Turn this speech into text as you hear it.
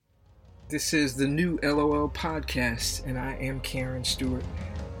This is the new LOL podcast, and I am Karen Stewart.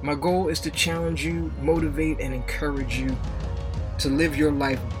 My goal is to challenge you, motivate, and encourage you to live your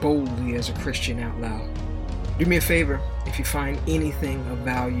life boldly as a Christian out loud. Do me a favor, if you find anything of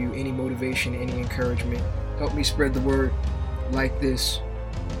value, any motivation, any encouragement, help me spread the word. Like this,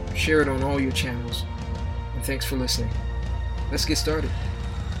 share it on all your channels, and thanks for listening. Let's get started.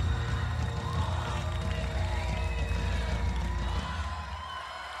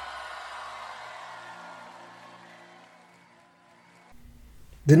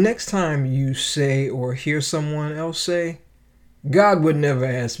 The next time you say or hear someone else say, God would never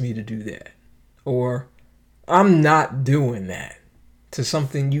ask me to do that, or I'm not doing that, to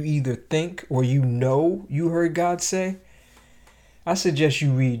something you either think or you know you heard God say, I suggest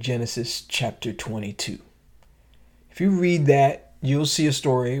you read Genesis chapter 22. If you read that, you'll see a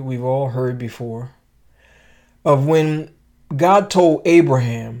story we've all heard before of when God told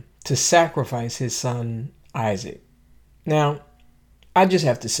Abraham to sacrifice his son Isaac. Now, I just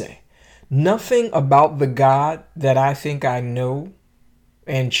have to say, nothing about the God that I think I know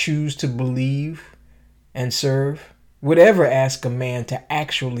and choose to believe and serve would ever ask a man to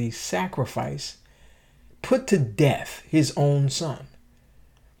actually sacrifice, put to death his own son.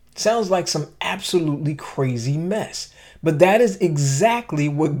 Sounds like some absolutely crazy mess, but that is exactly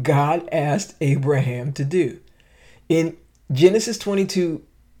what God asked Abraham to do. In Genesis 22,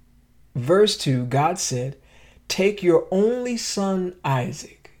 verse 2, God said, "Take your only son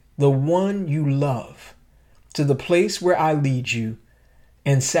Isaac, the one you love, to the place where I lead you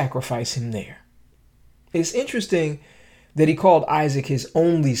and sacrifice him there." It's interesting that he called Isaac his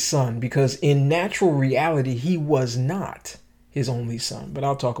only son because in natural reality, he was not his only son. But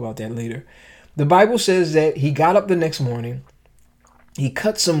I'll talk about that later. The Bible says that he got up the next morning, he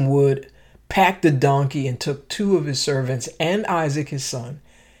cut some wood, packed a donkey, and took two of his servants and Isaac his son,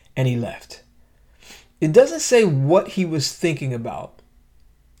 and he left. It doesn't say what he was thinking about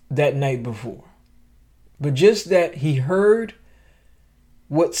that night before, but just that he heard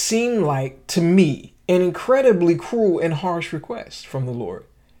what seemed like, to me, an incredibly cruel and harsh request from the Lord.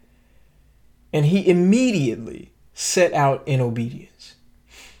 And he immediately set out in obedience.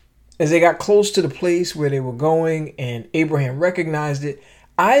 As they got close to the place where they were going and Abraham recognized it,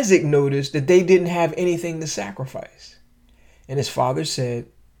 Isaac noticed that they didn't have anything to sacrifice. And his father said,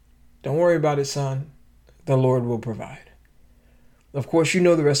 "Don't worry about it, son. The Lord will provide." Of course, you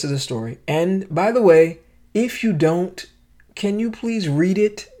know the rest of the story. And by the way, if you don't, can you please read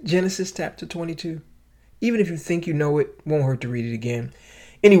it? Genesis chapter 22. Even if you think you know it, won't hurt to read it again.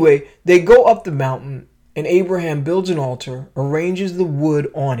 Anyway, they go up the mountain and Abraham builds an altar, arranges the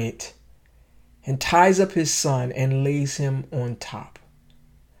wood on it, and ties up his son and lays him on top.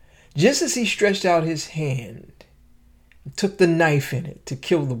 Just as he stretched out his hand and took the knife in it to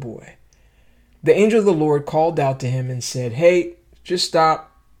kill the boy, the angel of the Lord called out to him and said, "Hey, just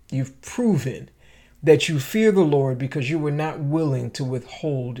stop. You've proven that you fear the Lord because you were not willing to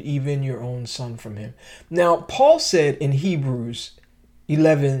withhold even your own son from him." Now, Paul said in Hebrews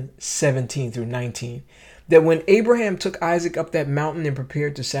 11:17 through 19, that when Abraham took Isaac up that mountain and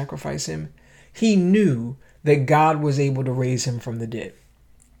prepared to sacrifice him, he knew that God was able to raise him from the dead.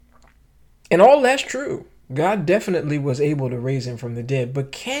 And all that's true. God definitely was able to raise him from the dead.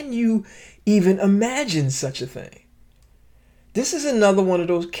 But can you even imagine such a thing? This is another one of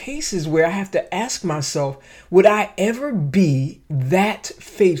those cases where I have to ask myself, would I ever be that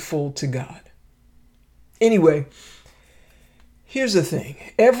faithful to God? Anyway, here's the thing.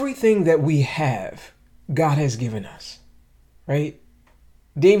 Everything that we have, God has given us, right?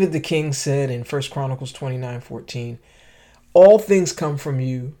 David the king said in 1 Chronicles 29:14, "All things come from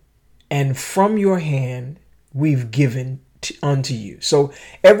you, and from your hand we've given unto you." So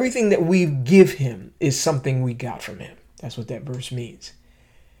everything that we give him is something we got from him. That's what that verse means.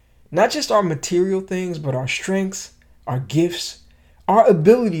 Not just our material things, but our strengths, our gifts, our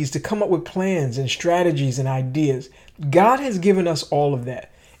abilities to come up with plans and strategies and ideas. God has given us all of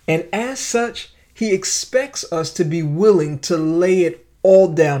that. And as such, he expects us to be willing to lay it all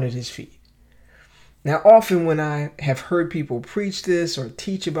down at his feet. Now, often when I have heard people preach this or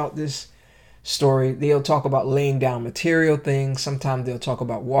teach about this story, they'll talk about laying down material things. Sometimes they'll talk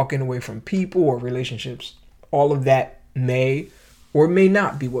about walking away from people or relationships. All of that may or may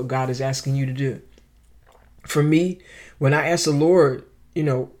not be what God is asking you to do. For me, when I asked the Lord,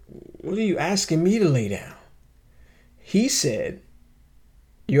 what are you asking me to lay down? He said,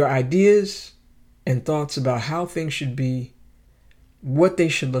 your ideas and thoughts about how things should be, what they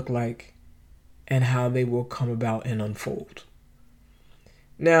should look like, and how they will come about and unfold.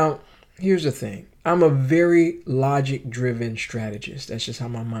 Now, Here's the thing. I'm a very logic-driven strategist. That's just how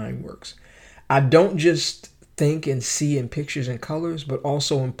my mind works. I don't just think and see in pictures and colors, but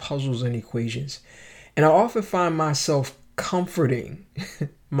also in puzzles and equations. And I often find myself comforting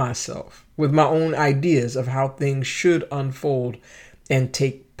myself with my own ideas of how things should unfold and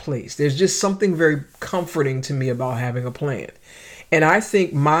take place. There's just something very comforting to me about having a plan. And I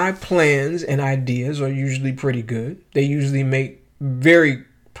think my plans and ideas are usually pretty good. They usually make very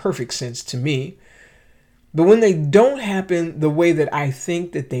perfect sense to me. But when they don't happen the way that I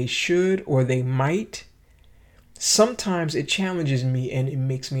think that they should or they might, sometimes it challenges me and it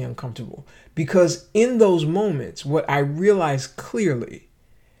makes me uncomfortable. Because in those moments, what I realize clearly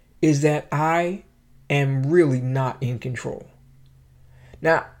is that I am really not in control.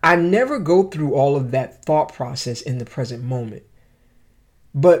 Now, I never go through all of that thought process in the present moment,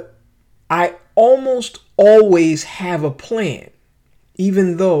 but I almost always have a plan,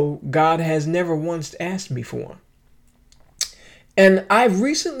 even though God has never once asked me for one. And I've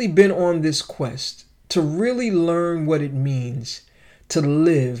recently been on this quest to really learn what it means to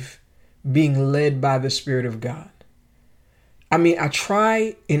live being led by the Spirit of God. I mean, I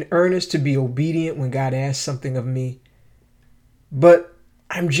try in earnest to be obedient when God asks something of me, but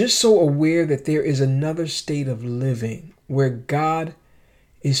I'm just so aware that there is another state of living where God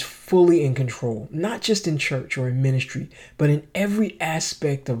is fully in control, not just in church or in ministry, but in every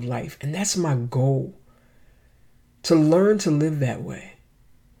aspect of life. And that's my goal, to learn to live that way.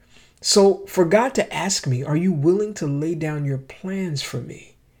 So for God to ask me, are you willing to lay down your plans for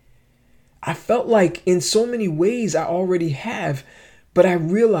me? I felt like in so many ways I already have, but I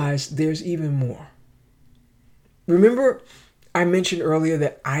realized there's even more. Remember, I mentioned earlier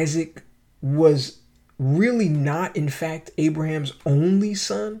that Isaac was really not, in fact, Abraham's only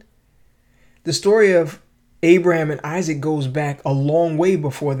son. The story of Abraham and Isaac goes back a long way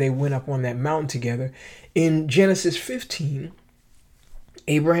before they went up on that mountain together. In Genesis 15,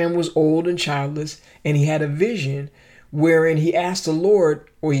 Abraham was old and childless, and he had a vision wherein he asked the Lord,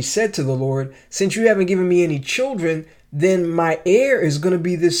 or he said to the Lord, since you haven't given me any children, then my heir is going to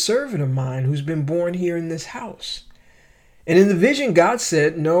be this servant of mine who's been born here in this house. And in the vision, God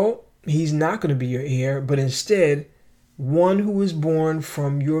said, no, he's not going to be your heir, but instead one who is born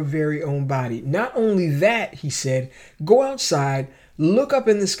from your very own body. Not only that, he said, go outside, look up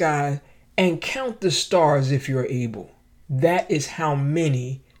in the sky, and count the stars if you're able. That is how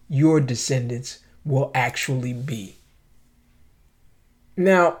many your descendants will actually be.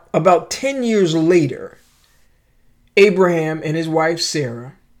 Now, about 10 years later, Abraham and his wife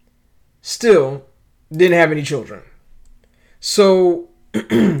Sarah still didn't have any children. So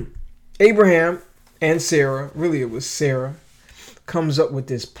Abraham and Sarah, really it was Sarah, comes up with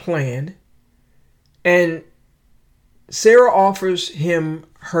this plan. And Sarah offers him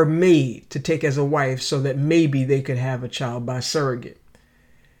her maid to take as a wife so that maybe they could have a child by surrogate.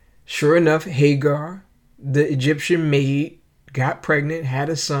 Sure enough, Hagar, the Egyptian maid, got pregnant, had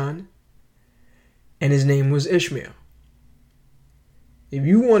a son, and his name was Ishmael. If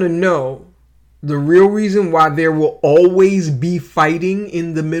you want to know the real reason why there will always be fighting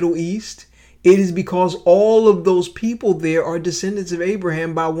in the Middle East, it is because all of those people there are descendants of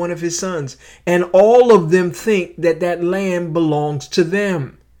Abraham by one of his sons. And all of them think that that land belongs to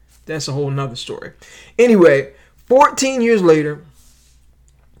them. That's a whole nother story. Anyway, 14 years later,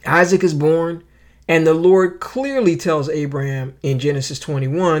 Isaac is born. And the Lord clearly tells Abraham in Genesis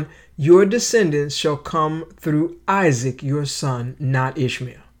 21, your descendants shall come through Isaac, your son, not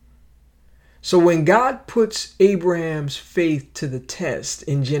Ishmael. So when God puts Abraham's faith to the test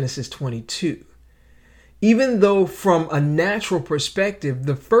in Genesis 22, even though from a natural perspective,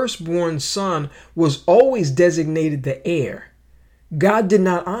 the firstborn son was always designated the heir, God did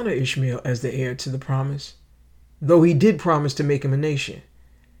not honor Ishmael as the heir to the promise, though he did promise to make him a nation.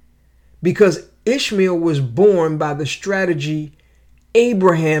 Because Ishmael was born by the strategy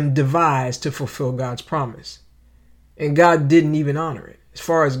Abraham devised to fulfill God's promise. And God didn't even honor it. As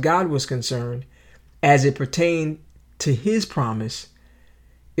far as God was concerned, as it pertained to his promise,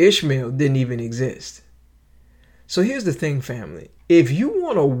 Ishmael didn't even exist. So here's the thing, family. If you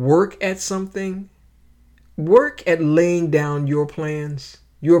want to work at something, work at laying down your plans,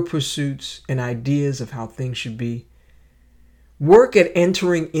 your pursuits, and ideas of how things should be. Work at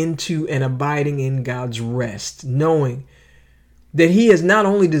entering into and abiding in God's rest, knowing that he has not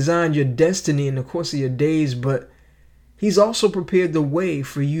only designed your destiny in the course of your days, but he's also prepared the way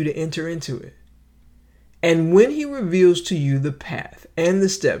for you to enter into it. And when he reveals to you the path and the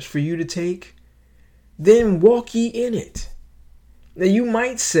steps for you to take, then walk ye in it. Now you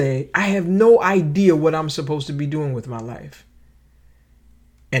might say, I have no idea what I'm supposed to be doing with my life.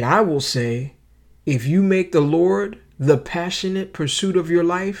 And I will say, if you make the Lord the passionate pursuit of your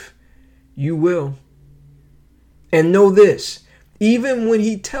life, you will. And know this, even when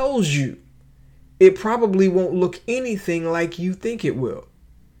he tells you, it probably won't look anything like you think it will.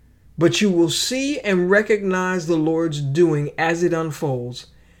 But you will see and recognize the Lord's doing as it unfolds,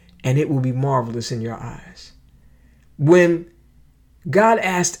 and it will be marvelous in your eyes. When God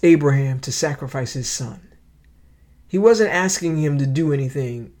asked Abraham to sacrifice his son, he wasn't asking him to do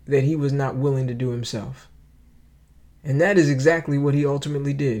anything that he was not willing to do himself. And that is exactly what he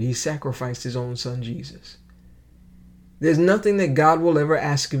ultimately did. He sacrificed his own son, Jesus. There's nothing that God will ever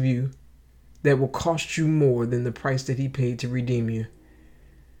ask of you that will cost you more than the price that he paid to redeem you.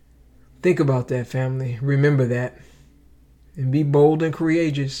 Think about that, family. Remember that. And be bold and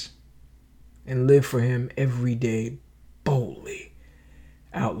courageous. And live for him every day boldly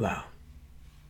out loud.